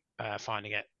difficulty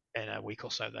finding it in a week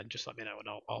or so, then just let me know and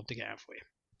I'll dig it out for you.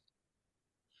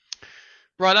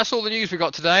 Right, that's all the news we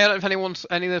got today. I don't know if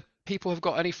any of the people have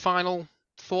got any final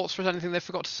thoughts for anything they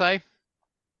forgot to say.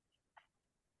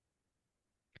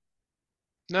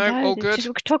 No, all good.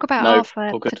 We could talk about R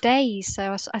for days,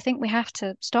 so I think we have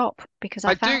to stop because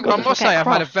I must say I've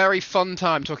had a very fun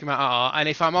time talking about R, and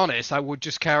if I'm honest, I would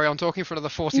just carry on talking for another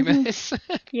 40 minutes.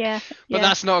 Yeah. But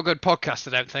that's not a good podcast,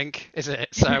 I don't think, is it?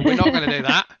 So we're not going to do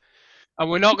that, and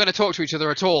we're not going to talk to each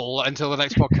other at all until the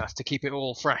next podcast to keep it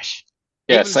all fresh.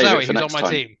 Yeah, even Zoe, who's on my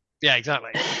team. Yeah, exactly.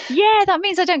 Yeah, that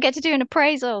means I don't get to do an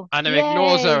appraisal. And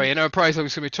ignore Zoe. An appraisal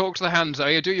is going to be talk to the hand,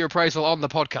 Zoe. Do your appraisal on the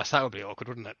podcast. That would be awkward,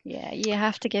 wouldn't it? Yeah, you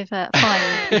have to give a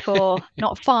fine before,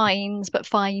 not fines, but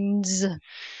fines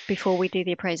before we do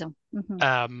the appraisal.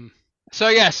 Mm-hmm. So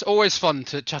yes, always fun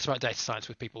to chat about data science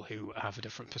with people who have a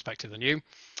different perspective than you.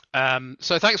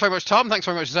 So thanks very much, Tom. Thanks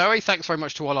very much, Zoe. Thanks very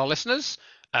much to all our listeners,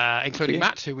 including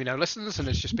Matt, who we know listens and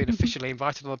has just been officially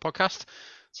invited on the podcast.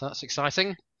 So that's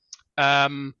exciting.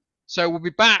 So we'll be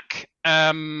back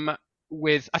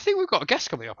with, I think we've got a guest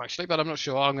coming up actually, but I'm not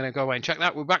sure. I'm going to go away and check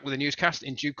that. We're back with a newscast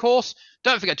in due course.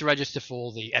 Don't forget to register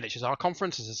for the NHS-R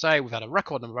conference. As I say, we've had a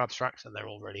record number of abstracts and they're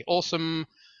all really awesome.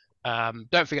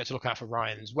 Don't forget to look out for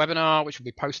Ryan's webinar, which will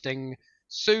be posting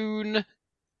soon.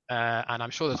 And I'm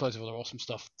sure there's loads of other awesome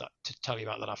stuff to tell you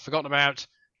about that I've forgotten about.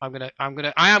 I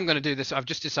am going to do this. I've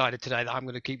just decided today that I'm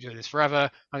going to keep doing this forever.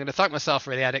 I'm going to thank myself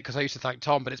for the edit because I used to thank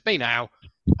Tom, but it's me now.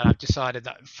 And I've decided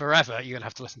that forever you're going to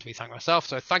have to listen to me thank myself.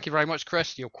 So thank you very much,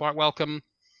 Chris. You're quite welcome.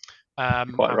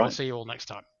 I'll see you all next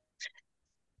time.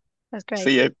 That's great.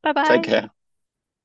 See you. Bye-bye. Take care.